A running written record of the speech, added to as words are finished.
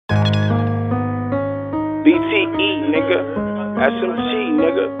BTE, nigga. SMG,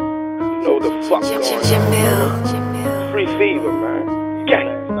 nigga. You know the fuck going on. Free fever, man.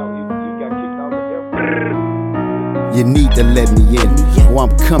 Gang. You need to let me in, or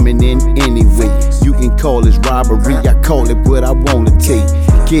I'm coming in anyway. You can call this robbery, I call it what I wanna take.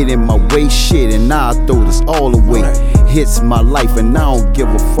 Get in my way, shit, and I'll throw this all away. It's my life, and I don't give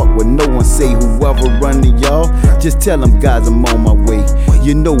a fuck what no one say. Whoever running y'all, just tell them guys I'm on my way.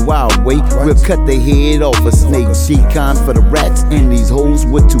 You know I'll wait, we'll cut their head off a snake. Decon for the rats and these hoes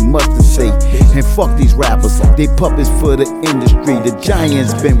with too much to say. And fuck these rappers, they puppets for the industry. The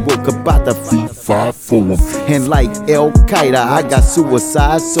giants been woke about the feet far for them. And like Al Qaeda, I got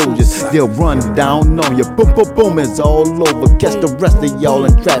suicide soldiers. They'll run down on you, boom, boom, boom, it's all over. Catch the rest of y'all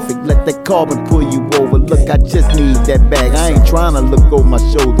in traffic, let that carbon pull you over. Look, I just need that bag, I ain't trying to look over my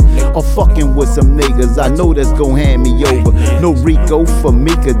shoulder. Or fucking with some niggas, I know that's gon' hand me over. No Rico for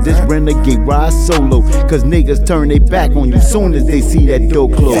me, cause this renegade ride solo. Cause niggas turn their back on you soon as they see that door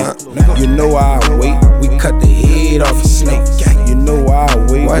close. You know I'll wait, we cut the head off a snake. You know I'll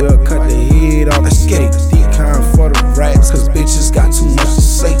wait, we'll cut the head off a snake. Decon for the rats, cause bitches got too much to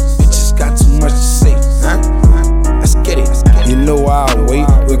say. Bitches got too much to say, huh? Let's get it. You know I'll wait,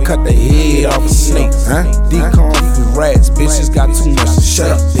 we'll cut the head off a snake, huh? Decon for rats, bitches got too much to say,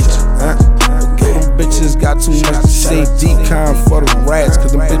 huh? Them bitches got too much to say. Decon for the rats,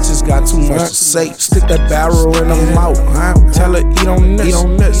 cause them bitches got too much to say. Stick that barrel in her mouth, huh? Tell her eat on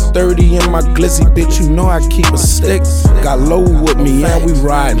this. 30 in my glizzy, bitch, you know I keep a stick. Got low with me, and we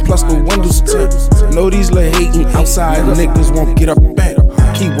riding, plus the windows tip. Know these little hating outside niggas won't get up back.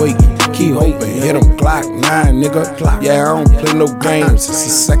 Keep waiting, keep hoping, hit them Glock 9, nigga. Yeah, I don't play no games, it's the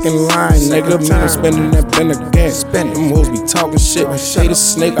second line, nigga. Man, I'm spending that bin again. Them hoes be talking shit. Hate a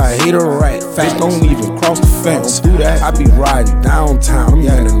snake, I hate a rat. Facts don't even cross the fence. Do that. I be riding downtown, I'm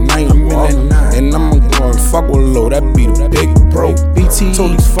in the 9, and I'm going fuck with low. That be the big bro. BT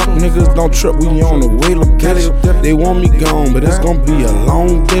told these fuck niggas don't trip, we on the way, look at it. They want me gone, but it's gonna be a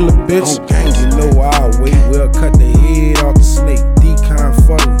long day, little bitch. You know I'll wait, we'll cut the